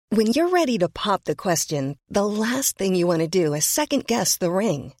When you're ready to pop the question, the last thing you want to do is second-guess the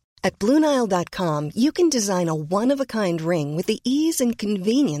ring. At BlueNile.com, you can design a one-of-a-kind ring with the ease and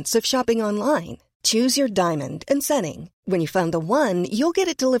convenience of shopping online. Choose your diamond and setting. When you find the one, you'll get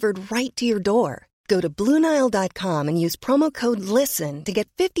it delivered right to your door. Go to BlueNile.com and use promo code LISTEN to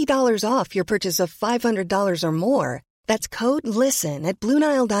get $50 off your purchase of $500 or more. That's code LISTEN at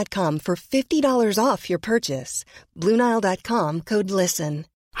BlueNile.com for $50 off your purchase. BlueNile.com, code LISTEN.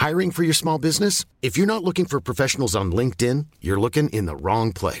 Hiring for your small business? If you're not looking for professionals on LinkedIn, you're looking in the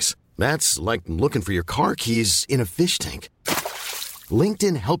wrong place. That's like looking for your car keys in a fish tank.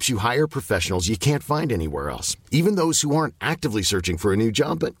 LinkedIn helps you hire professionals you can't find anywhere else, even those who aren't actively searching for a new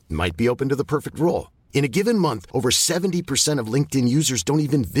job but might be open to the perfect role. In a given month, over 70% of LinkedIn users don't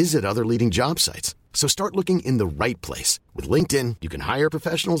even visit other leading job sites. So start looking in the right place. With LinkedIn, you can hire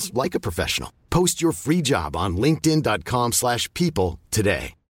professionals like a professional. Post your free job on linkedin.com/people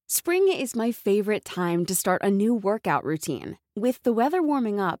today. Spring is my favorite time to start a new workout routine. With the weather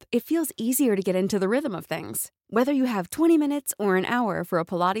warming up, it feels easier to get into the rhythm of things. Whether you have 20 minutes or an hour for a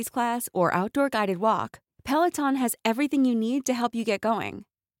Pilates class or outdoor guided walk, Peloton has everything you need to help you get going.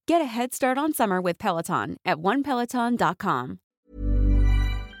 Get a head start on summer with Peloton at onepeloton.com.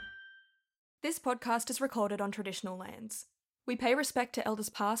 This podcast is recorded on traditional lands. We pay respect to elders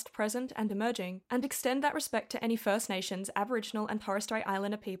past, present, and emerging, and extend that respect to any First Nations, Aboriginal, and Torres Strait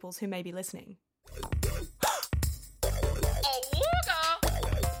Islander peoples who may be listening. That's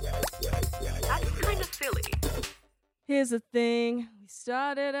kind of silly. Here's the thing, we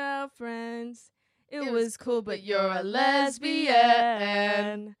started out friends. It was cool, but you're a lesbian.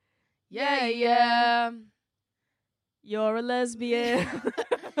 Yeah. You're a lesbian.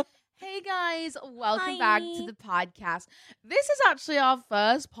 Hey guys, welcome back to the podcast. This is actually our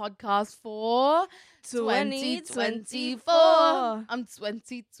first podcast for 2024. I'm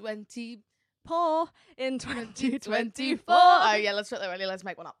 2024 in 2024. Oh yeah, let's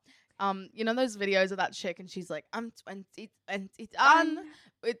make one up. You know those videos of that chick and she's like, I'm 2021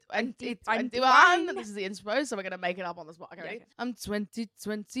 with 2021. This is the intro, so we're gonna make it up on the spot. Okay, ready? I'm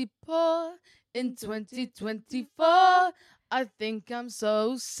 2024 in 2024. I think I'm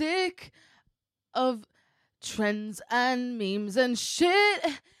so sick of trends and memes and shit.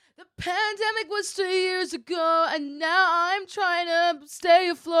 The pandemic was 2 years ago, and now I'm trying to stay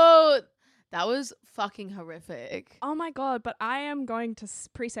afloat. That was fucking horrific. Oh my god, but I am going to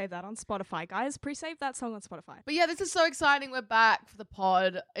pre-save that on Spotify. Guys, pre-save that song on Spotify. But yeah, this is so exciting. We're back for the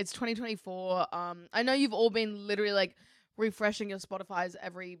pod. It's 2024. I know you've all been literally like refreshing your Spotifys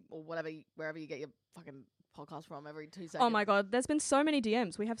wherever you get your fucking podcast from every 2 seconds. Oh my god, there's been so many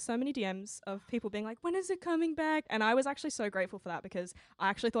DMs. We have so many DMs of people being like, when is it coming back? And I was actually so grateful for that because I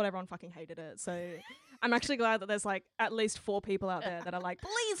actually thought everyone fucking hated it. So I'm actually glad that there's like at least 4 people out there that are like,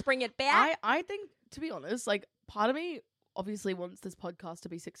 please bring it back. I think, to be honest, like part of me obviously wants this podcast to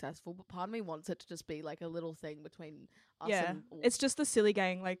be successful, but part of me wants it to just be like a little thing between us and it's just the Silly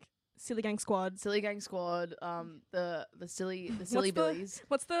Gang, like Silly Gang Squad, the silly Billies.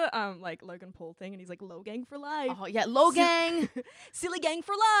 What's the like Logan Paul thing? And he's like, Low Gang for life. Oh yeah, Low Gang, Silly Gang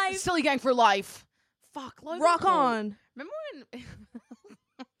for life, Silly Gang for life. Fuck, Logan rock Paul. on. Remember when?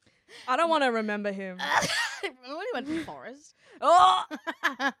 I don't want to remember him. Remember when he went to the forest? Oh,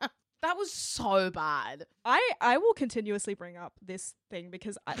 that was so bad. I will continuously bring up this thing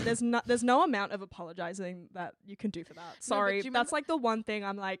because there's no amount of apologizing that you can do for that. Sorry, that's like the one thing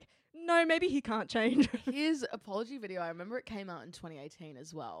I'm like, no, maybe he can't change. His apology video, I remember it came out in 2018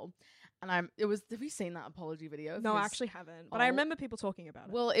 as well. And have you seen that apology video? No, I actually haven't. But I remember people talking about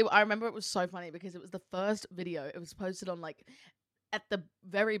it. Well, I remember it was so funny because it was the first video. It was posted on like at the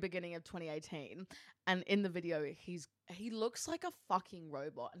very beginning of 2018. And in the video, he looks like a fucking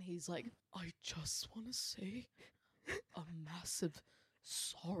robot. And he's like, I just want to say a massive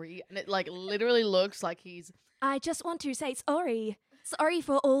sorry. And it like literally looks like I just want to say sorry. Sorry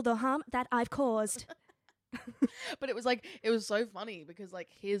for all the harm that I've caused. But it was so funny because like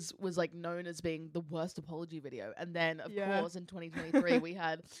his was like known as being the worst apology video, and then of course in 2023 we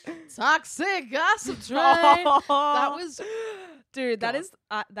had Toxic Gossip Train. That was, dude, that is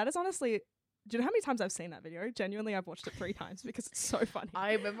honestly. Do you know how many times I've seen that video? Genuinely, I've watched it 3 times because it's so funny.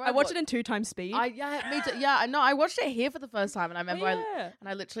 I remember I watched it in 2 times speed. Yeah, me too. Yeah, no, I watched it here for the first time, and I remember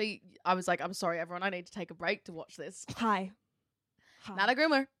I was like, I'm sorry, everyone, I need to take a break to watch this. Hi. Not a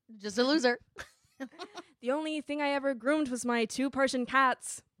groomer, just a loser. The only thing I ever groomed was my 2 Persian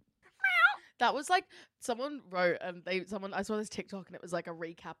cats. That was like someone wrote I saw this TikTok and it was like a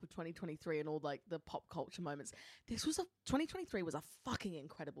recap of 2023 and all like the pop culture moments. 2023 was a fucking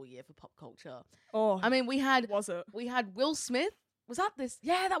incredible year for pop culture. Oh, I mean, we had was it? We had Will Smith Was that this?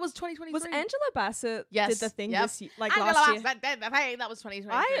 Yeah, that was 2023. Was Angela Bassett Yes. did the thing Yep. this year, like Angela last year? Bassett did the thing. That was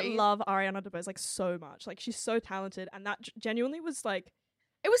 2023. I love Ariana DeBose like so much. Like she's so talented, and that genuinely was like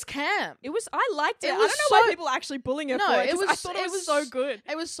It was camp. it was. I liked it. It I was don't know why so- people are actually bullying her No, for it. it 'Cause I was- thought it it was was- so good.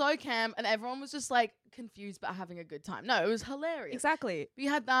 It was so camp, and everyone was just like confused but having a good time. No, it was hilarious. Exactly. But you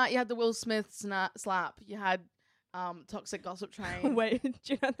had that. You had the Will Smith slap. You had Toxic Gossip Train. Wait,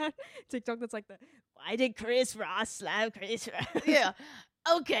 do you know that TikTok that's like the why did Chris Ross slap Chris Ross? Yeah.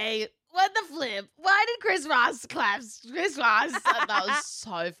 Okay. What the flip? Why did Chris Ross clap Chris Ross? That was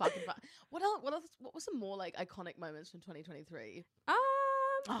so fucking fun. What else? What was some more like iconic moments from 2023?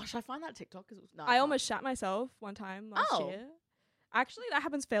 Oh, should I find that TikTok? No, I almost shat myself one time last Oh. year. Actually, that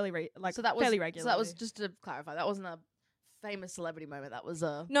happens fairly so that was fairly regularly. So that was just to clarify. That wasn't a famous celebrity moment. That was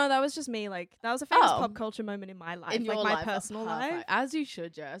a no, that was just me. Like that was a famous Oh. pop culture moment in my life, in like your my life. personal Perfect. life. As you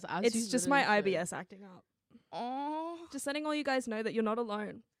should, Jess. As It's you just my literally should. IBS acting up. Oh, Just letting all you guys know that you're not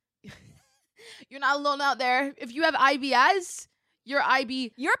alone. you're not alone out there. If you have IBS, you're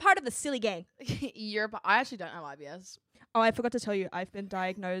IB. You're a part of the silly gang. I actually don't have IBS. Oh, I forgot to tell you, I've been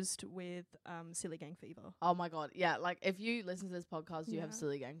diagnosed with silly gang fever. Oh my god, yeah. Like if you listen to this podcast, you have Yeah.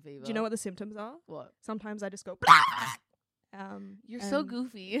 silly gang fever. Do you know what the symptoms are? What? Sometimes I just go. You're so and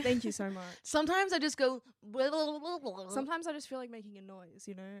goofy. Thank you so much. Sometimes I just go. Sometimes I just feel like making a noise,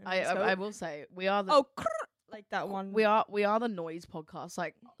 you know. and I just go, I will say we are the oh, like that one. we are the noise podcast.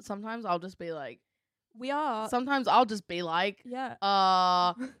 Like sometimes I'll just be like. We are. Sometimes I'll just be like,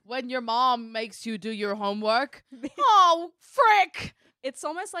 Yeah. when your mom makes you do your homework. Oh, frick! It's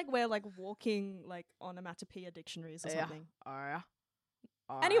almost like we're like walking like onomatopoeia dictionaries or something.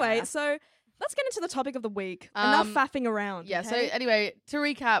 Anyway, so let's get into the topic of the week. Enough faffing around. Yeah, so okay? anyway, to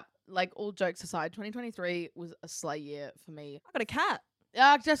recap, like all jokes aside, 2023 was a slay year for me. I got a cat. Yeah,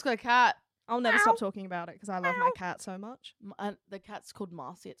 I just got a cat. I'll never stop talking about it because I love my cat so much. The cat's called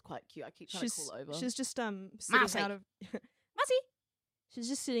Marcy. It's quite cute. I keep trying to call over. She's just sitting Marcy. out of Marcy. She's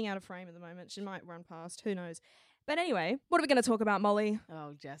just sitting out of frame at the moment. She might run past. Who knows? But anyway, what are we going to talk about, Molly?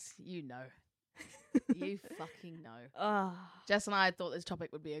 Oh, Jess, you know. You fucking know. Ah, Jess and I thought this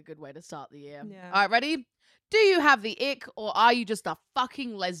topic would be a good way to start the year. Yeah. All right, ready? Do you have the ick or are you just a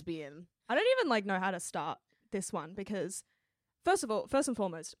fucking lesbian? I don't even like know how to start this one because first and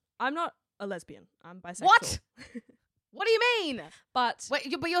foremost, I'm not a lesbian. I'm bisexual. What? What do you mean? But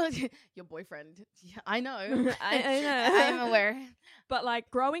Wait, but your boyfriend. Yeah, I know. I know. I'm aware. But like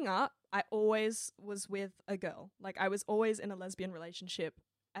growing up, I always was with a girl. Like I was always in a lesbian relationship,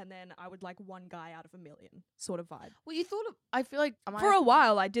 and then I would like one guy out of a million sort of vibe. Well, you thought of. I feel like For a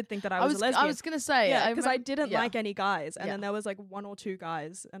while, I did think that I was a lesbian. I was gonna say. yeah, because I remember- didn't yeah. like any guys, and Yeah. then there was like one or two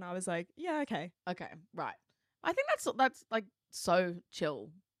guys, and I was like, yeah, okay, Okay, right. I think that's like so chill.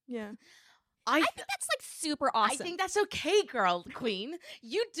 yeah. I think that's like super awesome. I think that's okay, girl, queen.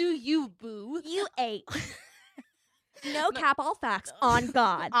 You do you, boo. you ate. No cap, all facts on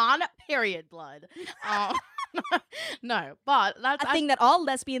God. On period blood. No, but that's A thing that all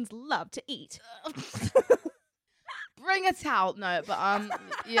lesbians love to eat. bring a towel. No, but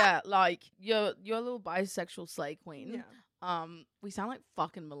yeah, like you're a little bisexual slay queen. Yeah, We sound like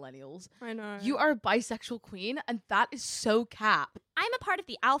fucking millennials. I know. You are a bisexual queen, and that is so cap. I'm a part of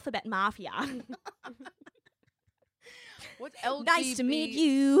the alphabet mafia. What LGBT? Nice to meet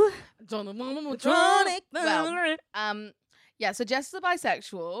you. Well, yeah. So Jess is a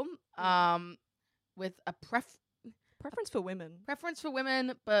bisexual. With a preference for women. preference for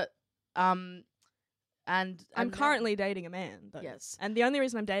women, but and I'm men. currently dating a man, though. Yes. And the only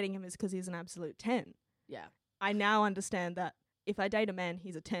reason I'm dating him is because he's an absolute 10. Yeah. I now understand that if I date a man,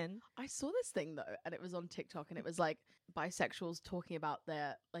 he's a 10. I saw this thing though, and it was on TikTok, and it was like bisexuals talking about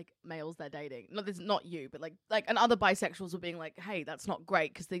their like males they're dating. No, this is not you, but like and other bisexuals were being like, "Hey, that's not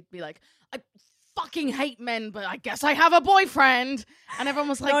great," because they'd be like, "I fucking hate men, but I guess I have a boyfriend," and everyone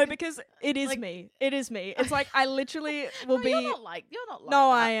was like, no, because it is like- me. It is me. It's like I literally will No, be. You're not like No, that.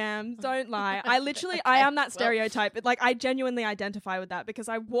 I am. Don't lie. I literally, I am that Well. stereotype. But, like, I genuinely identify with that because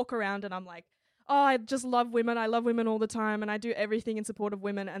I walk around and I'm like, oh, I just love women. I love women all the time, and I do everything in support of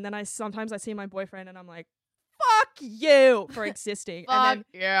women. And then sometimes I see my boyfriend, and I'm like, fuck you for existing. Fuck and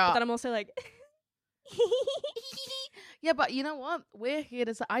then, yeah. but then I'm also like, Yeah, but you know what? We're here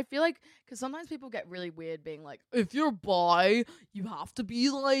to say, I feel like, because sometimes people get really weird being like, if you're bi, you have to be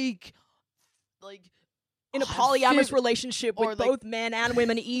like in a polyamorous relationship or, with like- both men and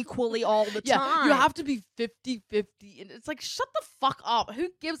women equally all the yeah, time. you have to be 50-50. And it's like, shut the fuck up. Who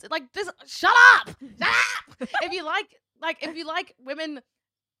gives, like, just shut up. Shut up. If you like women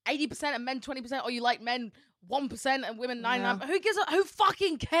 80% and men 20%, or you like men 1% and women 99%. Who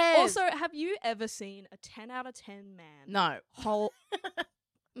fucking cares? Also, have you ever seen a 10 out of 10 man? No.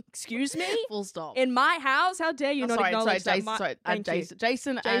 Excuse me? Full stop. In my house? How dare you not acknowledge that?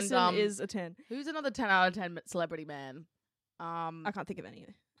 Jason and is a 10. Who's another 10 out of 10 celebrity man? I can't think of any.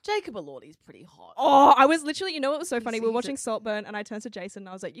 Jacob Elordi's pretty hot. Oh, I was literally, you know what was so funny? We were watching Saltburn and I turned to Jason and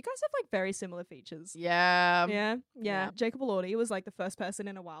I was like, you guys have like very similar features. Yeah. Yeah. Jacob Elordi was like the first person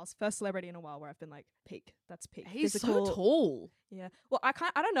in a while, first celebrity in a while where I've been like, peak. That's peak. He's Physical. so tall. Yeah. Well, I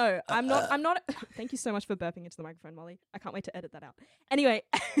don't know. I'm not, thank you so much for burping into the microphone, Molly. I can't wait to edit that out. Anyway,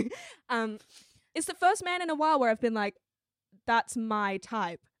 it's the first man in a while where I've been like, that's my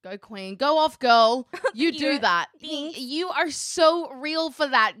type. Go queen. Go off, girl. You do that. You are so real for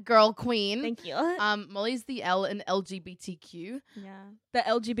that, girl queen. Thank you. Molly's the L in LGBTQ. Yeah. The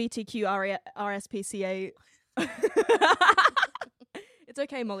LGBTQ RSPCA. It's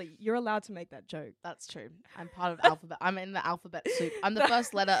okay, Molly. You're allowed to make that joke. That's true. I'm part of alphabet. I'm in the alphabet soup. I'm the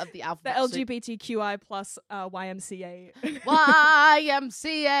first letter of the alphabet soup. The LGBTQI plus YMCA.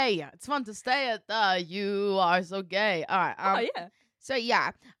 YMCA. It's fun to stay at the You Are So Gay. All right. Oh, yeah. So,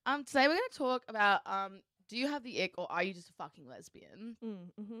 yeah. Today we're going to talk about, do you have the ick or are you just a fucking lesbian?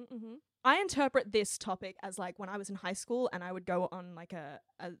 I interpret this topic as like when I was in high school and I would go on like a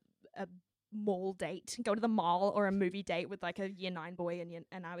mall date, go to the mall or a movie date with like a year 9 boy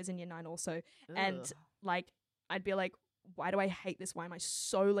and I was in year 9 also. Ugh. And like I'd be like, why do I hate this? Why am I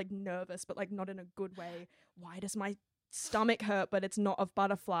so like nervous but like not in a good way? Why does my stomach hurt but it's not of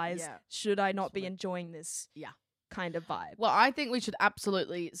butterflies? Yeah. Should I not be enjoying this? Yeah. Kind of vibe. Well, I think we should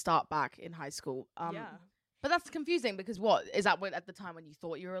absolutely start back in high school. Yeah. But that's confusing because what? Is that at the time when you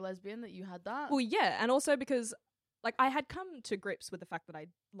thought you were a lesbian that you had that? Well, yeah. And also because like I had come to grips with the fact that I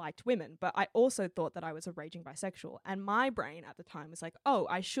liked women, but I also thought that I was a raging bisexual. And my brain at the time was like, oh,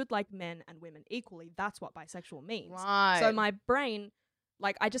 I should like men and women equally. That's what bisexual means. Right. So my brain,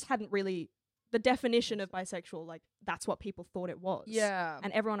 like I just hadn't really, the definition of bisexual, like that's what people thought it was. Yeah.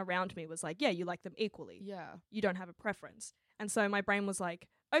 And everyone around me was like, yeah, you like them equally. Yeah. You don't have a preference. And so my brain was like,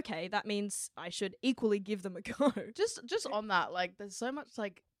 okay, that means I should equally give them a go. Just on that, like there's so much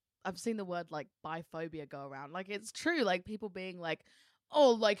like, I've seen the word like biphobia go around. Like it's true. Like people being like,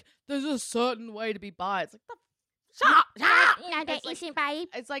 oh, like there's a certain way to be bi. It's like, shut up. No, that isn't bi.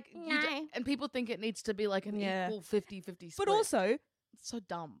 It's like, no. And people think it needs to be like an equal 50-50 split. But also, it's so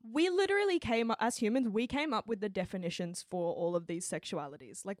dumb. We literally came up, as humans, we came up with the definitions for all of these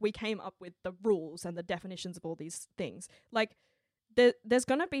sexualities. Like we came up with the rules and the definitions of all these things. Like there's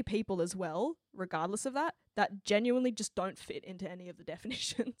going to be people as well, regardless of that genuinely just don't fit into any of the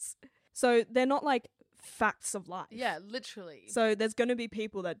definitions. So they're not like facts of life. Yeah, literally. So there's going to be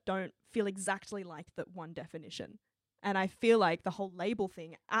people that don't feel exactly like that one definition. And I feel like the whole label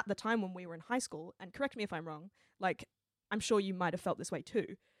thing at the time when we were in high school, and correct me if I'm wrong, like I'm sure you might have felt this way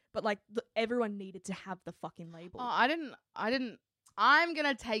too, but like everyone needed to have the fucking label. Oh, I didn't. I'm going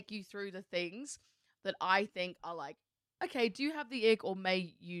to take you through the things that I think are like, okay, do you have the ick or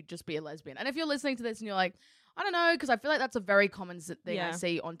may you just be a lesbian? And if you're listening to this and you're like, I don't know, because I feel like that's a very common thing I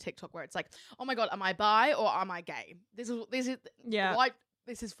see on TikTok where it's like, oh my God, am I bi or am I gay? This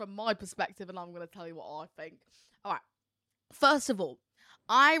is from my perspective and I'm going to tell you what I think. All right. First of all,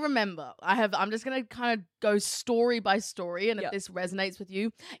 I remember, I'm just going to kind of go story by story, and if this resonates with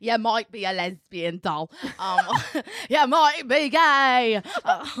you, you might be a lesbian, doll. You might be gay.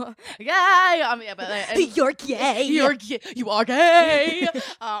 Gay. I mean, you're gay. You are gay.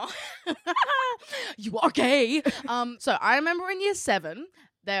 You are gay. So I remember in year 7,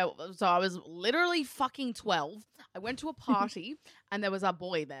 so I was literally fucking 12. I went to a party and there was a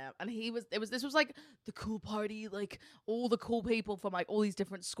boy there, and this was like the cool party, like all the cool people from like all these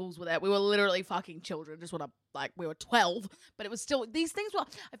different schools were there. We were literally fucking children, we were 12, but it was still, these things were,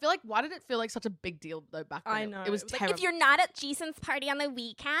 I feel like, why did it feel like such a big deal though back then? I know. It was terrible. Like, if you're not at Jason's party on the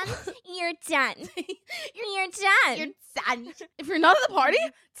weekend, you're done. You're done. You're done. If you're not at the party,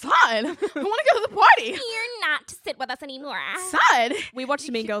 it's fine. I want to go to the party. You're not to sit with us anymore. Side. We watched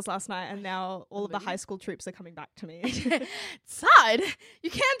Mean Girls last night, and now all of the high school troops are coming back to me. Side. You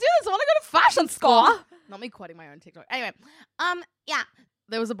can't do this. I want to go to fashion school. Not me quoting my own TikTok. Anyway, yeah,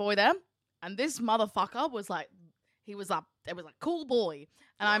 there was a boy there, and this motherfucker was like, it was a cool boy.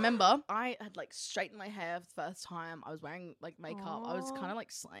 And I remember I had like straightened my hair for the first time. I was wearing like makeup. Aww. I was kind of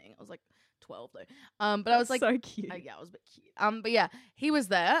like slaying. I was like 12 though. But I was like, so cute. yeah, I was a bit cute. But yeah, he was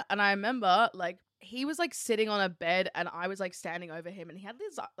there, and I remember like he was like sitting on a bed and I was like standing over him and he had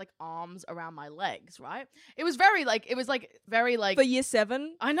these like arms around my legs, right? It was very like For year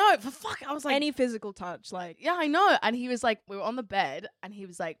 7? I know, for fuck, I was like Any physical touch, like yeah, I know. And he was like, we were on the bed and he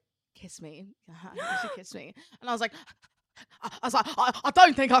was like, kiss me. He should kiss me. And I was like, I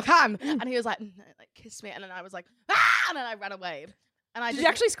don't think I can. And he was like, no, like kiss me. And then I was like, ah! And then I ran away. And Did you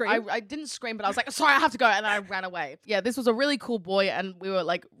actually scream? I didn't scream, but I was like, sorry, I have to go. And then I ran away. Yeah, this was a really cool boy. And we were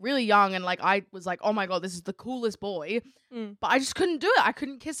like really young. And like, I was like, oh my God, this is the coolest boy. But I just couldn't do it. I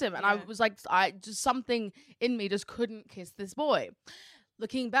couldn't kiss him. And I was like, something in me just couldn't kiss this boy.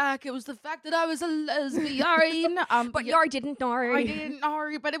 Looking back, it was the fact that I was a lesbian. But you didn't know. I didn't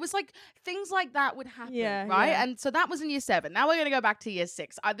know. But it was like things like that would happen, right? Yeah. And so that was in year 7. Now we're going to go back to year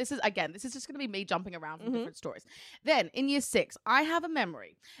 6. This is just going to be me jumping around from different stories. Then in year 6, I have a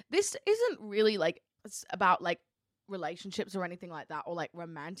memory. This isn't really like about like relationships or anything like that or like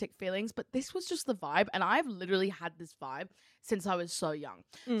romantic feelings, but this was just the vibe. And I've literally had this vibe since I was so young.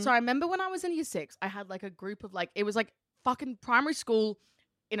 So I remember when I was in year 6, I had like a group of like, it was like fucking primary school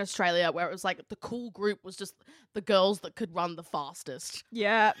in Australia where it was like the cool group was just the girls that could run the fastest.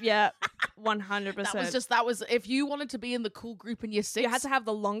 Yeah, 100%. That was if you wanted to be in the cool group in year 6. You had to have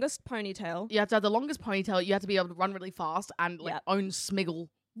the longest ponytail. You had to have the longest ponytail. You had to be able to run really fast and like own Smiggle.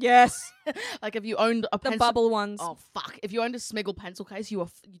 Yes. Like if you owned a pencil, the bubble ones. Oh fuck! If you owned a Smiggle pencil case, you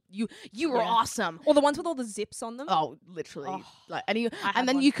were awesome. Or the ones with all the zips on them. Oh, literally. Like and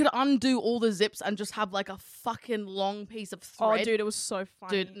then you could undo all the zips and just have like a fucking long piece of thread. Oh, dude, it was so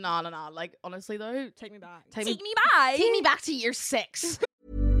funny. Dude, no. Like honestly though, take me back. Take me back. Take me back to year 6.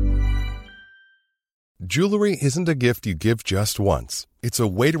 Jewelry isn't a gift you give just once. It's a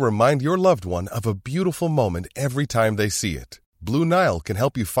way to remind your loved one of a beautiful moment every time they see it. Blue Nile can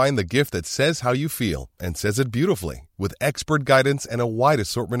help you find the gift that says how you feel and says it beautifully with expert guidance and a wide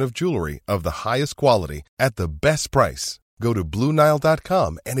assortment of jewelry of the highest quality at the best price. Go to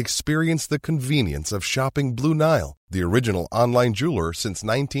BlueNile.com and experience the convenience of shopping Blue Nile, the original online jeweler since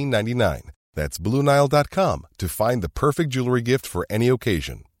 1999. That's BlueNile.com to find the perfect jewelry gift for any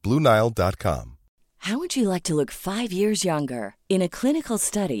occasion. BlueNile.com. How would you like to look 5 years younger? In a clinical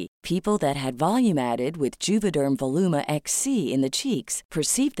study, people that had volume added with Juvederm Voluma XC in the cheeks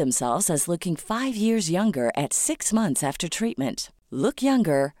perceived themselves as looking 5 years younger at 6 months after treatment. Look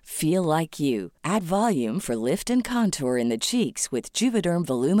younger, feel like you. Add volume for lift and contour in the cheeks with Juvederm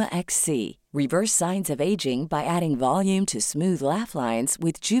Voluma XC. Reverse signs of aging by adding volume to smooth laugh lines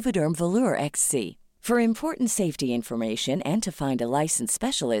with Juvederm Volure XC. For important safety information and to find a licensed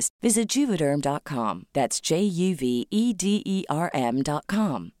specialist, visit Juvederm.com. That's JUVEDERM.com.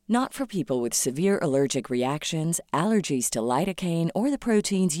 Not for people with severe allergic reactions, allergies to lidocaine, or the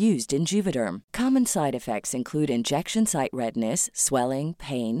proteins used in Juvederm. Common side effects include injection site redness, swelling,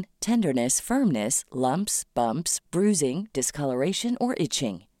 pain, tenderness, firmness, lumps, bumps, bruising, discoloration, or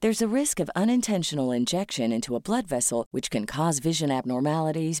itching. There's a risk of unintentional injection into a blood vessel, which can cause vision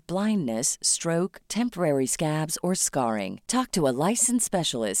abnormalities, blindness, stroke, temporary scabs, or scarring. Talk to a licensed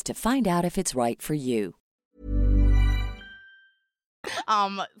specialist to find out if it's right for you.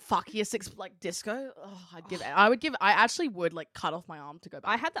 Fuck, year 6, like disco. Oh, I actually would like cut off my arm to go back.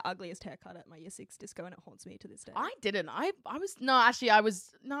 I had the ugliest haircut at my year 6 disco and it haunts me to this day. I didn't. I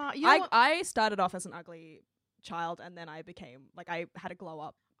started off as an ugly child and then I became, like, I had to glow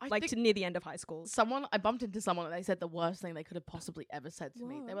up. To near the end of high school. I bumped into someone and they said the worst thing they could have possibly ever said to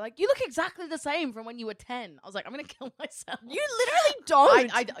me. They were like, you look exactly the same from when you were 10. I was like, I'm going to kill myself. You literally don't.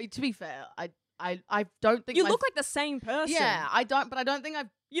 I to be fair, I don't think you look like the same person. Yeah, I don't think I've.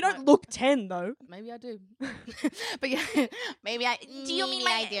 You don't look 10 though. Maybe I do. But yeah, maybe I. Do you mean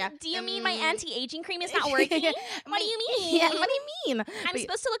my anti-aging cream is not working? What do you mean? Yeah, what do you mean? I'm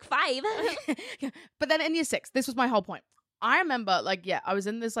supposed to look 5. But then in year 6, this was my whole point. I remember, I was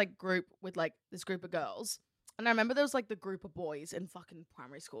in this like group with like this group of girls. And I remember there was like the group of boys in fucking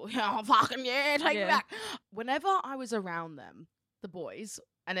primary school. Take me back. Whenever I was around them, the boys,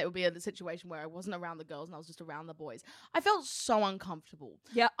 and it would be a situation where I wasn't around the girls and I was just around the boys, I felt so uncomfortable.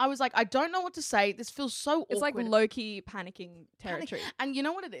 Yeah. I was like, I don't know what to say. This feels so It's awkward. like low-key panicking territory. And you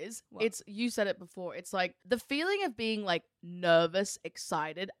know what it is? What? It's, you said it before, it's like the feeling of being like nervous,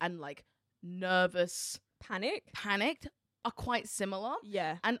 excited, and like nervous, panicked are quite similar.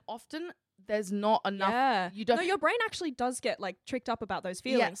 Yeah. And often there's not enough. Yeah. You don't. No, your brain actually does get like tricked up about those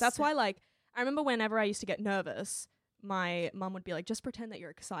feelings. Yes. That's why, like, I remember whenever I used to get nervous, my mum would be like, just pretend that you're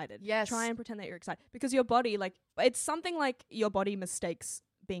excited. Yes. Try and pretend that you're excited. Because your body, like, it's something like your body mistakes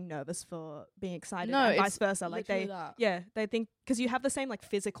being nervous for being excited and vice versa. Like they think, because you have the same like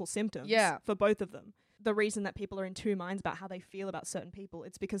physical symptoms for both of them. the reason that people are in two minds about how they feel about certain people.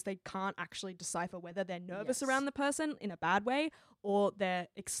 It's because they can't actually decipher whether they're nervous around the person in a bad way or they're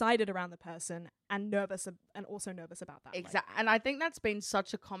excited around the person and also nervous about that. Exactly. And I think that's been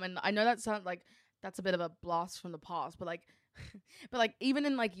such a common, I know that sounds like that's a bit of a blast from the past, but like, even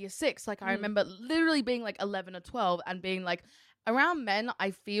in like year 6, like I remember literally being like 11 or 12 and being like, around men,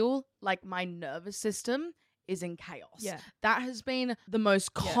 I feel like my nervous system is in chaos. Yeah. That has been the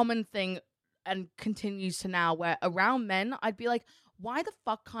most common thing and continues to now, where around men, I'd be like, why the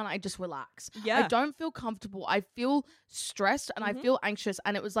fuck can't I just relax? Yeah. I don't feel comfortable. I feel stressed and I feel anxious.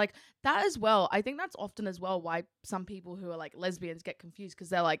 And it was like that as well. I think that's often as well why some people who are like lesbians get confused, because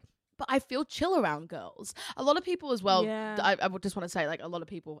they're like, but I feel chill around girls. A lot of people as well, I would just want to say, like, a lot of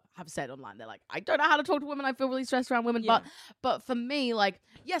people have said online, they're like, I don't know how to talk to women. I feel really stressed around women. But for me, like,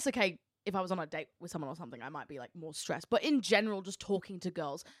 yes, okay, if I was on a date with someone or something, I might be like more stressed. But in general, just talking to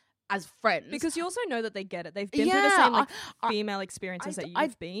girls as friends. Because you also know that they get it. They've been through the same like female experiences that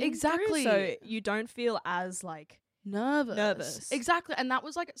you've been exactly through, so you don't feel as like nervous. Exactly. And that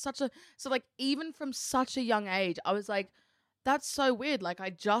was like so like even from such a young age, I was like, that's so weird. Like,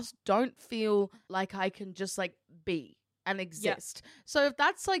 I just don't feel like I can just like be and exist. So if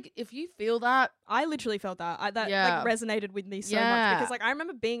that's like, if you feel that, I literally felt that. That like resonated with me so much, because like I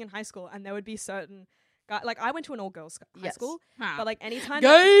remember being in high school and there would be certain guys, like I went to an all girls high school, but like anytime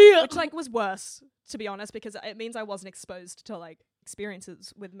which like was worse, to be honest, because it means I wasn't exposed to like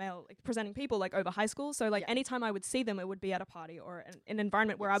experiences with male like presenting people like over high school. So like anytime I would see them, it would be at a party or an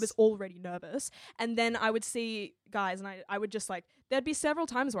environment where I was already nervous, and then I would see guys and I would just like, there'd be several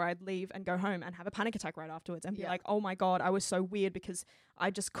times where I'd leave and go home and have a panic attack right afterwards and be like, oh my god, I was so weird because I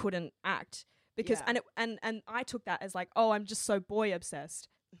just couldn't act, because and I took that as like, oh, I'm just so boy obsessed.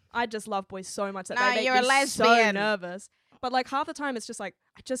 I just love boys so much that they make you're a me lesbian. so nervous. But like half the time it's just like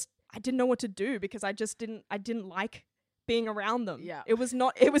I didn't know what to do, because I didn't like being around them. Yeah. It was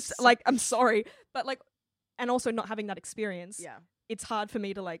like, I'm sorry, but like, and also not having that experience. Yeah. It's hard for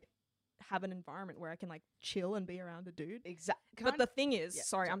me to like have an environment where I can like chill and be around a dude. Exactly. But the thing is,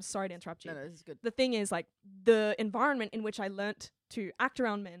 I'm sorry to interrupt you. No, this is good. The thing is, like, the environment in which I learnt to act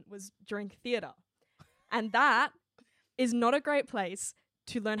around men was during theatre. And that is not a great place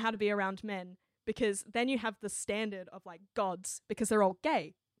to learn how to be around men, because then you have the standard of like gods, because they're all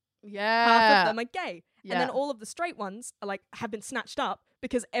gay. Yeah. Half of them are gay. Yeah. And then all of the straight ones are like, have been snatched up,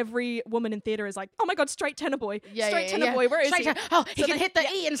 because every woman in theater is like, oh my god, straight tenor boy. Straight tenor boy, where is he? Oh, he can hit the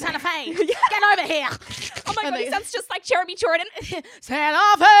E in Santa Fe. Get over here. Oh my god, he sounds just like Jeremy Jordan. Santa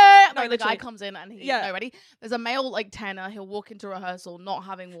Fe. No, the guy comes in and he's ready. There's a male like tenor. He'll walk into rehearsal not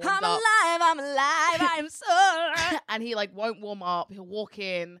having warmed up. I'm alive, I'm so. And he like won't warm up. He'll walk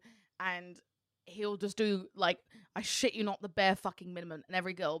in and he'll just do like, I shit you not, the bare fucking minimum, and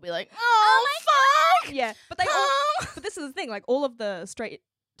every girl will be like, oh fuck. Yeah, but but this is the thing, like all of the straight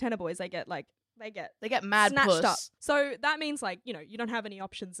tenor boys, they get mad snatched puss. up. So that means like, you know, you don't have any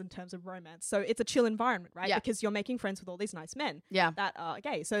options in terms of romance. So it's a chill environment, right? Yeah. Because you're making friends with all these nice men that are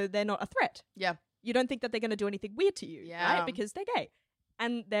gay. So they're not a threat. Yeah. You don't think that they're going to do anything weird to you, right? Because they're gay.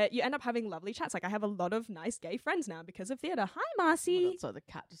 And you end up having lovely chats. Like I have a lot of nice gay friends now because of theater. Hi, Marcy. Oh God, so the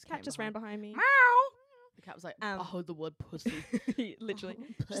cat just ran behind me. Meow. The cat was like, I heard the word pussy. Literally.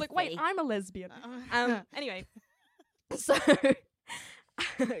 She's like, wait, I'm a lesbian. Anyway. So,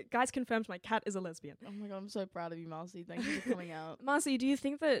 guys confirmed my cat is a lesbian. Oh my god, I'm so proud of you, Marcy. Thank you for coming out. Marcy, do you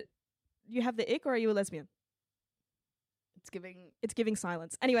think that you have the ick, or are you a lesbian? It's giving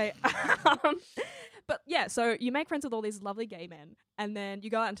silence. Anyway, but yeah, so you make friends with all these lovely gay men, and then you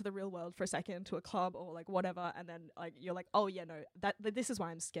go out into the real world for a second to a club or like whatever, and then like you're like, oh yeah, no, this is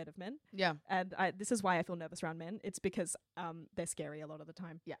why I'm scared of men. Yeah, and this is why I feel nervous around men. It's because they're scary a lot of the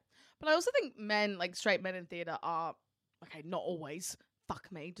time. Yeah, but I also think men, like straight men in theater, are okay. Not always. Fuck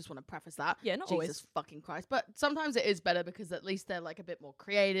me, just want to preface that. Yeah, not Jesus always. Fucking Christ. But sometimes it is better because at least they're like a bit more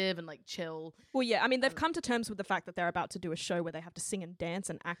creative and like chill. Well, yeah, I mean, they've come to terms with the fact that they're about to do a show where they have to sing and dance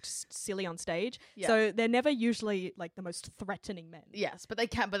and act silly on stage. Yeah. So they're never usually like the most threatening men. Yes, but they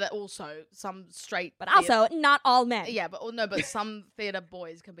can, but they're also some straight. But also not all men. Yeah, but but some theater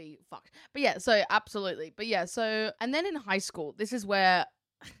boys can be fucked. But yeah, so absolutely. But yeah, so, and then in high school, this is where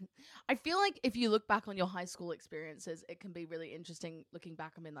I feel like if you look back on your high school experiences, it can be really interesting looking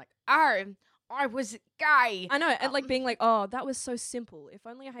back and being like, oh, I was gay. I know, and like being like, oh, that was so simple. If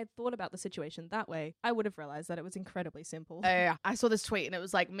only I had thought about the situation that way, I would have realized that it was incredibly simple. Yeah. I saw this tweet and it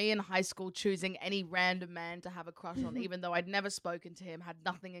was like me in high school choosing any random man to have a crush on, even though I'd never spoken to him, had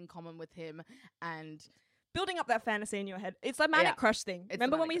nothing in common with him, and building up that fantasy in your head. It's the manic crush thing.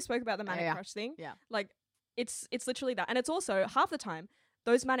 Remember when we spoke about the manic crush thing? Yeah. Like, it's literally that. And it's also half the time,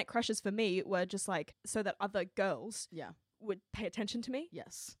 those manic crushes for me were just like so that other girls would pay attention to me.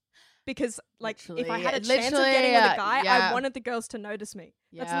 Yes. Because like Literally. if I had a chance of getting with a guy, I wanted the girls to notice me.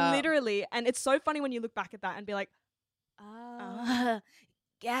 Yeah. That's literally, and it's so funny when you look back at that and be like,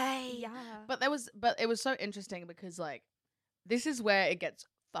 gay. Yeah. But it was so interesting because like this is where it gets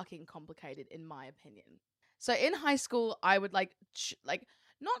fucking complicated in my opinion. So in high school, I would like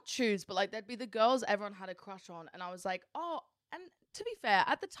not choose, but like there'd be the girls everyone had a crush on, and I was like, oh, and to be fair,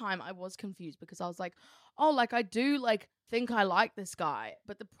 at the time I was confused because I was like, oh, like I do like think I like this guy,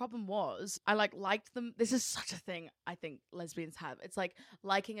 but the problem was I liked them. This is such a thing I think lesbians have. It's like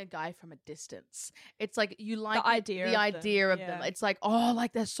liking a guy from a distance. It's like you like the idea of them. It's like, oh,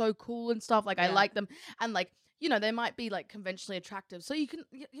 like they're so cool and stuff. Like I like them, and like, you know, they might be like conventionally attractive. So you're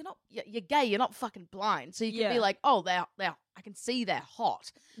gay. You're not fucking blind. So you can be like, oh, they're I can see they're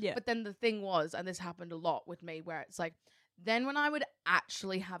hot. Yeah. But then the thing was, and this happened a lot with me, where it's like, then when I would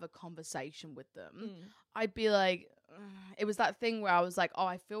actually have a conversation with them, I'd be like, it was that thing where I was like, oh,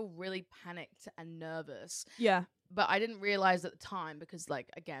 I feel really panicked and nervous. Yeah. But I didn't realize at the time because, like,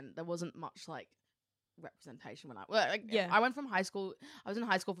 again, there wasn't much like representation when I went from high school. I was in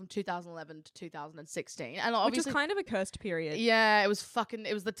high school from 2011 to 2016, and obviously, which is kind of a cursed period. Yeah, it was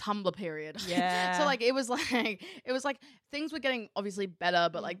the Tumblr period. Yeah. So like it was like things were getting obviously better,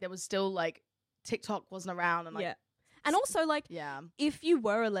 but like there was still like TikTok wasn't around, and like and also like if you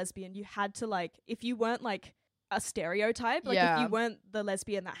were a lesbian, you had to like, if you weren't like a stereotype, like if you weren't the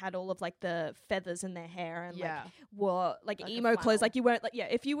lesbian that had all of like the feathers in their hair and like wore like emo clothes, like you weren't like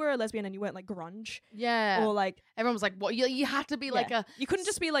if you were a lesbian and you weren't like grunge, or like everyone was like, what, you had to be like a, you couldn't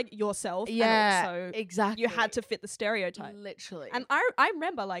just be like yourself, and also exactly, you had to fit the stereotype, literally. And I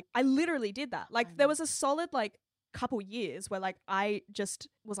remember like I literally did that. Like there was a solid like couple years where like I just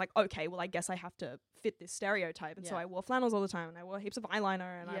was like, okay, well I guess I have to fit this stereotype, and so I wore flannels all the time and I wore heaps of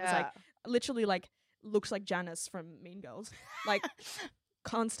eyeliner, and I was like literally like looks like Janice from Mean Girls, like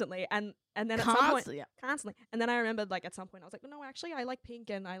constantly, and then at some point, constantly, and then I remembered like at some point I was like, no, actually I like pink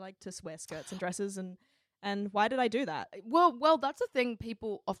and I like to wear skirts and dresses, and why did I do that? Well, that's the thing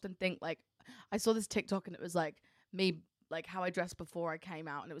people often think. Like I saw this TikTok and it was like me, like how I dressed before I came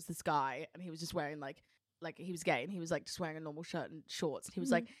out, and it was this guy and he was just wearing like he was gay and he was like just wearing a normal shirt and shorts, and he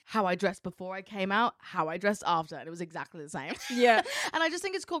was like, how I dressed before I came out, how I dressed after, and it was exactly the same. Yeah. And I just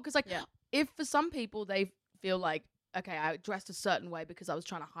think it's cool because like if for some people they feel like, okay, I dressed a certain way because I was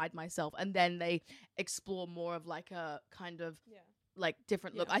trying to hide myself, and then they explore more of like a kind of like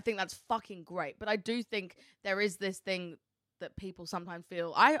different look, I think that's fucking great. But I do think there is this thing that people sometimes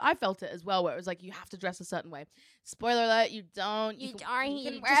feel, I felt it as well, where it was like you have to dress a certain way. Spoiler alert, you don't. You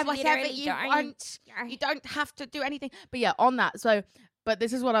can wear whatever you want. You don't have to do anything. But yeah, on that. So, but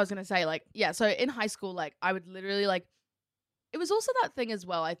this is what I was gonna say. Like, yeah. So in high school, like I would literally like. It was also that thing as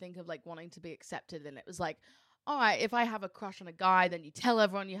well, I think, of like wanting to be accepted, and it was like, all right, if I have a crush on a guy, then you tell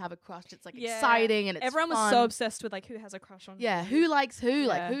everyone you have a crush. It's like exciting, and it's everyone fun. was so obsessed with like who has a crush on. Yeah, who likes who,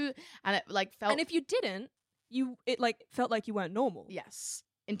 like who, and it like felt. And if you didn't, it like felt like you weren't normal. Yes.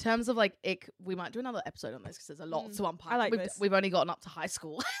 In terms of like we might do another episode on this because there's a lot to unpack. I like this. We've only gotten up to high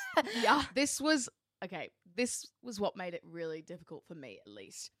school. Yeah. This was what made it really difficult for me, at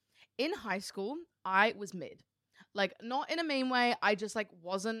least. In high school, I was mid. Like, not in a mean way. I just like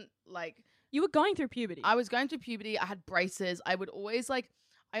wasn't like. You were going through puberty. I was going through puberty. I had braces. I would always like.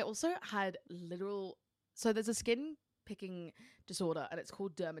 I also had literal. So there's a skin picking disorder, and it's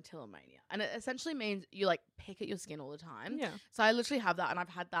called dermatillomania, and it essentially means you like pick at your skin all the time. Yeah. So I literally have that, and I've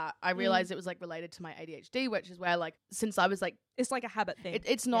had that. I realized it was like related to my ADHD, which is where like since I was like, it's like a habit thing.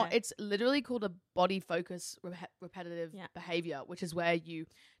 It's not. It's literally called a body focus repetitive behavior, which is where you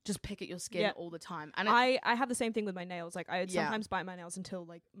just pick at your skin all the time. And I have the same thing with my nails. Like I sometimes bite my nails until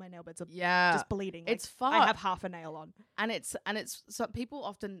like my nail beds are just bleeding. Like, it's fun. I have half a nail on, and it's so people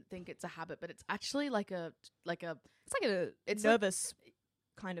often think it's a habit, but it's actually like a it's nervous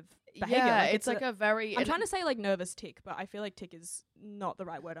kind of behavior. Yeah, like it's like a very. I'm trying to say like nervous tick, but I feel like tick is not the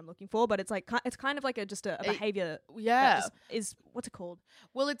right word I'm looking for. But it's like it's kind of like a behavior. Yeah, is what's it called?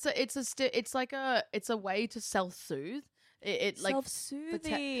 Well, it's a way to self-soothe. It like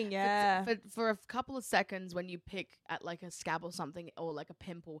self-soothing, for a couple of seconds when you pick at like a scab or something or like a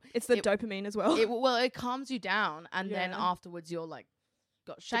pimple. It's the dopamine as well. It calms you down, and then afterwards you're like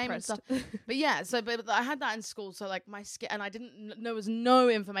got shame depressed. and stuff. But yeah, so but I had that in school, so like my skin, and I didn't. There was no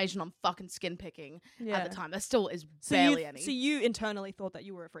information on fucking skin picking at the time. There still is barely any. So you internally thought that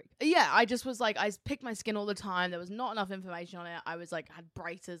you were a freak. Yeah, I just was like, I picked my skin all the time. There was not enough information on it. I was like, had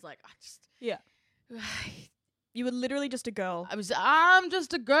braces. Like I just You were literally just a girl. I'm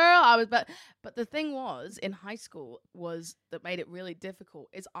just a girl. But the thing was, in high school, was that made it really difficult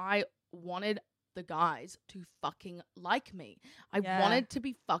is I wanted the guys to fucking like me. I wanted to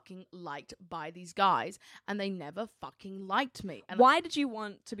be fucking liked by these guys, and they never fucking liked me. And why did you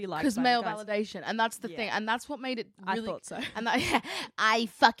want to be liked? Because male validation, and that's the thing, and that's what made it really. I thought so. And I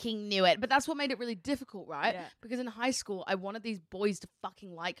fucking knew it, but that's what made it really difficult, right? Yeah. Because in high school, I wanted these boys to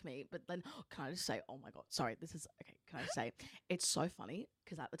fucking like me, but then can I just say, oh my god, sorry, this is okay. Can I just say, it's so funny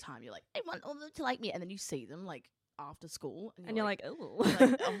because at the time you're like, I want all of them to like me, and then you see them like after school, and you're like, oh, oh,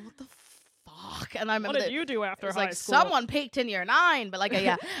 what the fuck? And I remember what did you do after high like school? Someone peeked in year 9, but like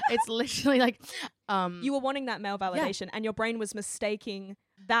yeah, it's literally like you were wanting that male validation, and your brain was mistaking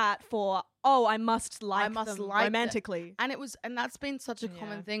that for I must like them romantically. And that's been such a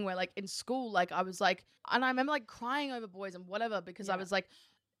common thing where like in school, like I was like, and I remember like crying over boys and whatever because I was like,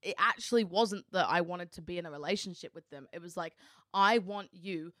 it actually wasn't that I wanted to be in a relationship with them. It was like, I want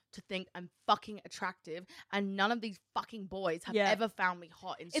you to think I'm fucking attractive, and none of these fucking boys have ever found me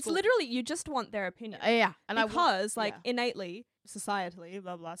hot in school. It's literally, you just want their opinion. Yeah. And because innately, societally,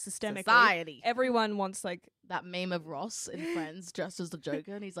 blah, blah, systemically, everyone wants like... That meme of Ross in Friends dressed as the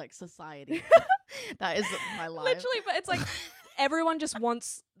Joker, and he's like, society. That is my life. Literally, but it's like, everyone just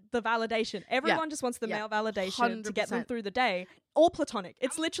wants the validation. Everyone just wants the male validation 100%. To get them through the day. All platonic.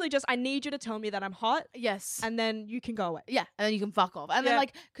 It's literally just, I need you to tell me that I'm hot. Yes. And then you can go away. Yeah. And then you can fuck off. And then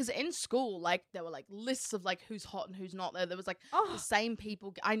like, because in school, like there were like lists of like who's hot and who's not there. There was like the same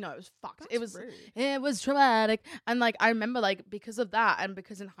people. I know, it was fucked. It was traumatic. And like, I remember like because of that and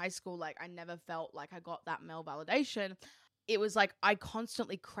because in high school, like I never felt like I got that male validation. It was like I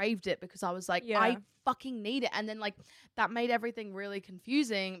constantly craved it because I was like, I fucking need it. And then like that made everything really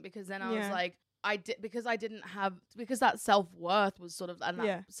confusing because then I was like, because that self-worth was sort of, and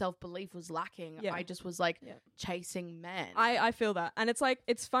that self-belief was lacking. I just was like chasing men. I feel that. And it's like,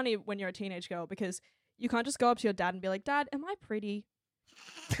 it's funny when you're a teenage girl because you can't just go up to your dad and be like, Dad, am I pretty?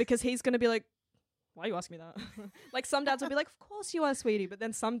 Because he's going to be like, why are you asking me that? Like some dads will be like, of course you are, sweetie. But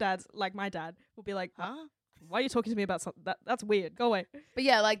then some dads, like my dad, will be like, huh? Why are you talking to me about something? That's weird. Go away. But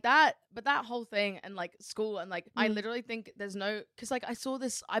yeah, like that, but that whole thing and like school and like, I literally think there's no, cause like I saw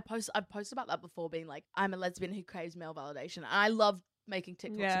this, I've posted about that before being like, I'm a lesbian who craves male validation. And I love making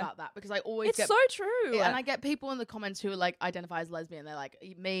TikToks about that because I always it's so true. And I get people in the comments who like identify as lesbian. They're like,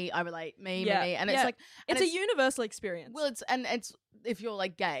 me, I relate, me. And it's like, and it's a universal experience. Well, it's if you're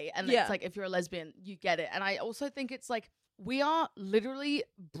like gay and it's like, if you're a lesbian, you get it. And I also think it's like, we are literally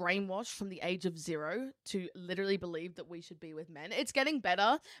brainwashed from the age of 0 to literally believe that we should be with men. It's getting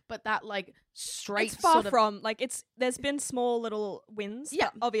better, but that like straight it's far from like there's been small little wins. Yeah,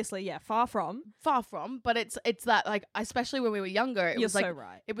 obviously, far from. But it's that like especially when we were younger, it was like so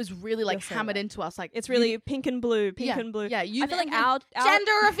right. It was really like hammered into us. Like it's really pink and blue. Yeah, I feel like our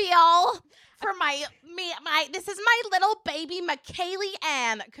gender reveal for my this is my little baby McKaylee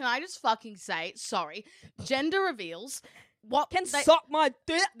Ann. Can I just fucking say sorry? Gender reveals. What can suck my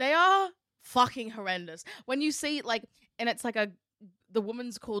dick? They are fucking horrendous. When you see like, and it's like the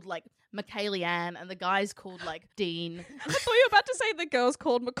woman's called like McKaylee Ann and the guy's called like Dean. I thought you were about to say the girl's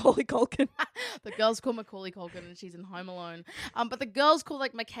called Macaulay Culkin. The girl's called Macaulay Culkin and she's in Home Alone. But the girl's called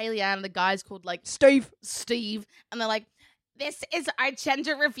like McKaylee Ann and the guy's called like Steve. And they're like, this is our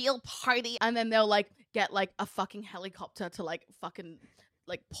gender reveal party. And then they'll like get like a fucking helicopter to like fucking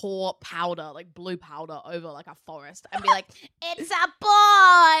like pour powder, like blue powder over like a forest and be like, it's a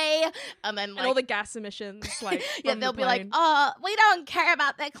boy. And then like and all the gas emissions like they'll be like, oh, we don't care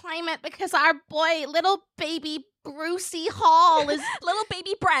about the climate because our boy, little baby Brucey Hall is little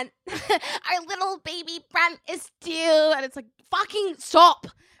baby Brent. Our little baby Brent is due. And it's like, fucking stop.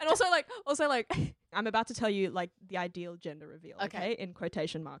 And also like I'm about to tell you like the ideal gender reveal, okay? In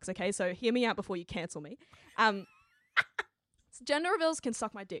quotation marks, okay? So hear me out before you cancel me. Gender reveals can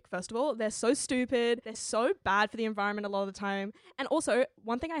suck my dick, first of all. They're so stupid. They're so bad for the environment a lot of the time. And also,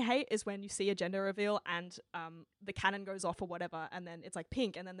 one thing I hate is when you see a gender reveal and the cannon goes off or whatever, and then it's like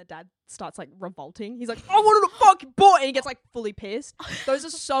pink, and then the dad starts like revolting. He's like, I wanted a fucking boy! And he gets like fully pissed. Those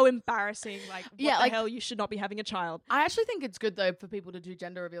are so embarrassing. Like, what the hell? You should not be having a child. I actually think it's good, though, for people to do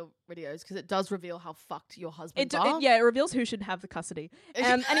gender reveal videos because it does reveal how fucked your husbands are. It reveals who should have the custody.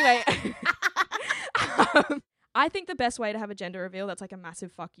 Anyway... I think the best way to have a gender reveal that's like a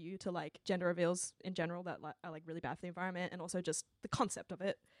massive fuck you to like gender reveals in general that are like really bad for the environment and also just the concept of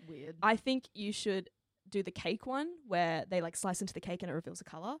it. Weird. I think you should do the cake one where they like slice into the cake and it reveals a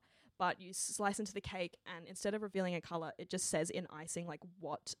color, but you slice into the cake and instead of revealing a color, it just says in icing like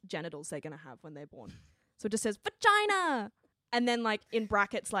what genitals they're going to have when they're born. So it just says vagina. And then like in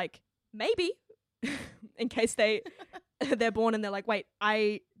brackets like maybe in case they're born and they're like, wait,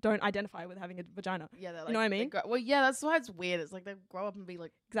 I don't identify with having a vagina. Yeah, they're like, you know what I mean? well, yeah, that's why it's weird. It's like they grow up and be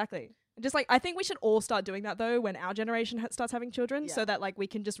like, exactly. Just like I think we should all start doing that though when our generation starts having children, so that like we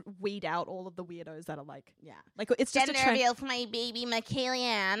can just weed out all of the weirdos that are like, like it's just gender a trend. reveal for my baby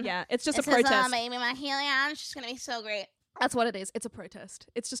Michaelian. Yeah, it's just this a protest. Is, baby Michaelian. She's gonna be so great. That's what it is. It's a protest.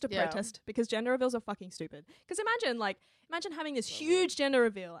 It's just a protest because gender reveals are fucking stupid. Because imagine having this huge gender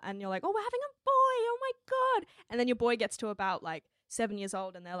reveal and you're like, oh, we're having a boy. Oh my God. And then your boy gets to about like 7 years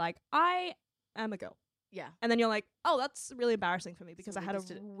old and they're like, I am a girl. Yeah. And then you're like, oh, that's really embarrassing for me because I had a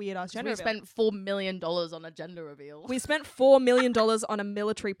weird ass gender reveal. We spent $4 million on a gender reveal. We spent $4 million on a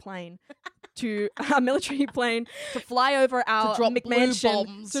military plane to fly over our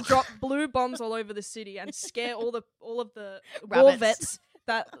McMansion to drop blue bombs all over the city and scare all of the war vets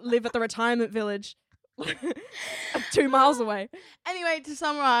that live at the retirement village 2 miles away. Anyway, to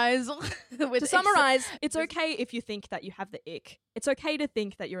summarize, it's okay if you think that you have the ick. It's okay to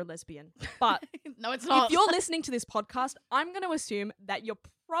think that you're a lesbian. But no, it's not. If you're listening to this podcast, I'm going to assume that you're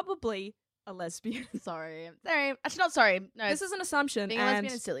probably a lesbian. Sorry. Actually, not sorry. No, this is an assumption. Being a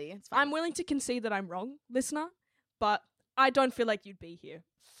lesbian is silly. It's fine. I'm willing to concede that I'm wrong, listener, but I don't feel like you'd be here.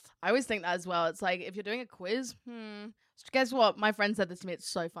 I always think that as well. It's like if you're doing a quiz, guess what? My friend said this to me. It's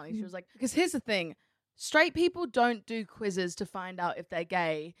so funny. She was like, because here's the thing. Straight people don't do quizzes to find out if they're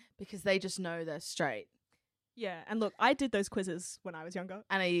gay because they just know they're straight. Yeah, and look, I did those quizzes when I was younger.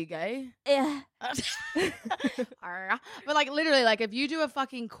 And are you gay? Yeah. But like literally, like if you do a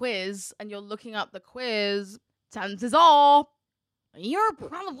fucking quiz and you're looking up the quiz, chances are you're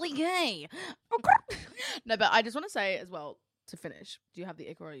probably gay. No, but I just want to say as well, to finish, do you have the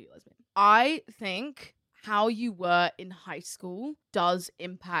ick or are you lesbian? I think how you were in high school does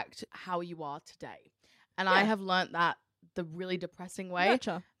impact how you are today. And I have learnt that the really depressing way.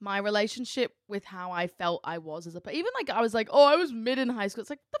 Gotcha. My relationship with how I felt I was as a even like I was like, oh, I was mid in high school. It's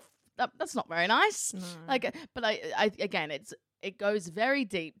like that's not very nice. No. Like, but I again, it goes very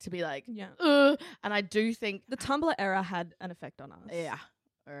deep to be like, and I do think the Tumblr era had an effect on us. Yeah.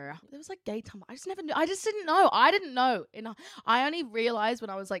 There was like gay Tumblr. I just never knew. I just didn't know. I didn't know. I only realized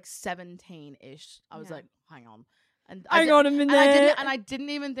when I was like 17-ish. I was like, hang on. And hang on a minute. And I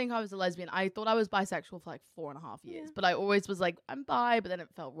didn't even think I was a lesbian. I thought I was bisexual for like 4.5 years. But I always was like, I'm bi, but then it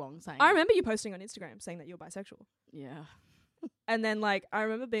felt wrong saying I remember you posting on Instagram saying that you're bisexual. Yeah. And then like I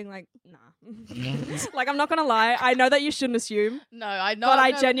remember being like, nah. Like I'm not gonna lie, I know that you shouldn't assume. No, I know. But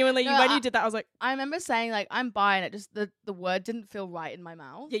I genuinely when you did that I was like, I remember saying like I'm bi and it just the word didn't feel right in my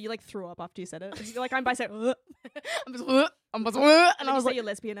mouth. Yeah, you like threw up after you said it. You're like, I'm bisexual. I'm just and I was like, you're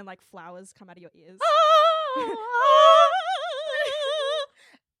lesbian and like flowers come out of your ears.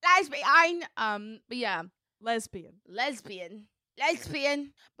 Lesbian. But yeah. Lesbian.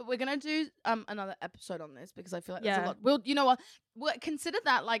 But we're gonna do another episode on this because I feel like there's a lot. We'll, you know what? We'll consider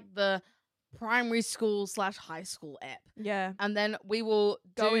that like the primary school / high school ep. Yeah. And then we will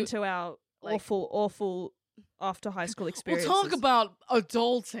go into our like, awful after high school experiences. We'll talk about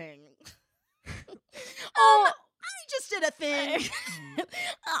adulting. I just did a thing.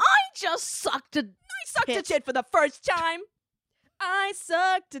 I sucked a tit for the first time. I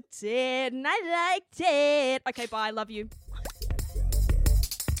sucked a tit and I liked it. Okay, bye. Love you.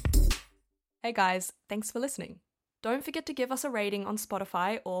 Hey guys, thanks for listening. Don't forget to give us a rating on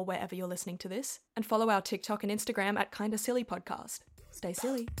Spotify or wherever you're listening to this, and follow our TikTok and Instagram at Kinda Silly Podcast. Stay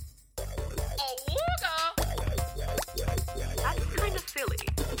silly. That's kind of silly.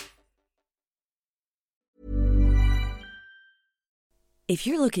 If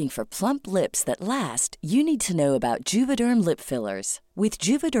you're looking for plump lips that last, you need to know about Juvederm lip fillers. With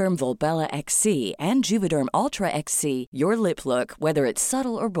Juvederm Volbella XC and Juvederm Ultra XC, your lip look, whether it's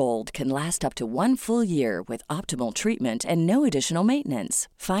subtle or bold, can last up to 1 full year with optimal treatment and no additional maintenance.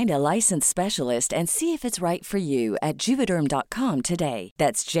 Find a licensed specialist and see if it's right for you at Juvederm.com today.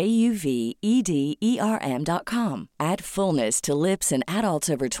 That's JUVEDERM.com. Add fullness to lips in adults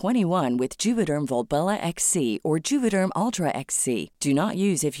over 21 with Juvederm Volbella XC or Juvederm Ultra XC. Do not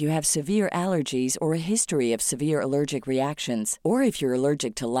use if you have severe allergies or a history of severe allergic reactions, or if you're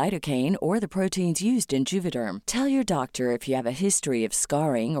allergic to lidocaine or the proteins used in Juvederm. Tell your doctor if you have a history of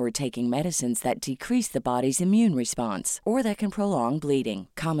scarring or taking medicines that decrease the body's immune response or that can prolong bleeding.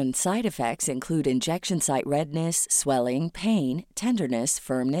 Common side effects include injection site redness, swelling, pain, tenderness,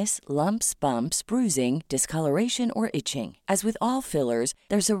 firmness, lumps, bumps, bruising, discoloration, or itching. As with all fillers,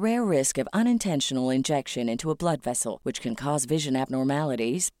 there's a rare risk of unintentional injection into a blood vessel, which can cause vision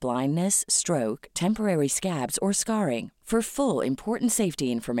abnormalities, blindness, stroke, temporary scabs, or scarring. For full, important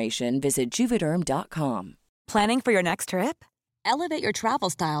safety information, visit Juvederm.com. Planning for your next trip? Elevate your travel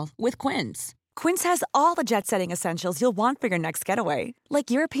style with Quince. Quince has all the jet-setting essentials you'll want for your next getaway,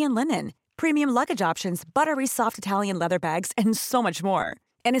 like European linen, premium luggage options, buttery soft Italian leather bags, and so much more.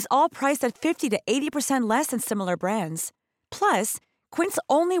 And is all priced at 50 to 80% less than similar brands. Plus, Quince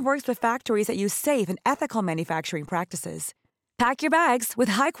only works with factories that use safe and ethical manufacturing practices. Pack your bags with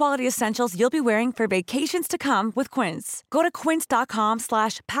high-quality essentials you'll be wearing for vacations to come with Quince. Go to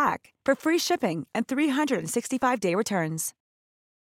quince.com/pack for free shipping and 365-day returns.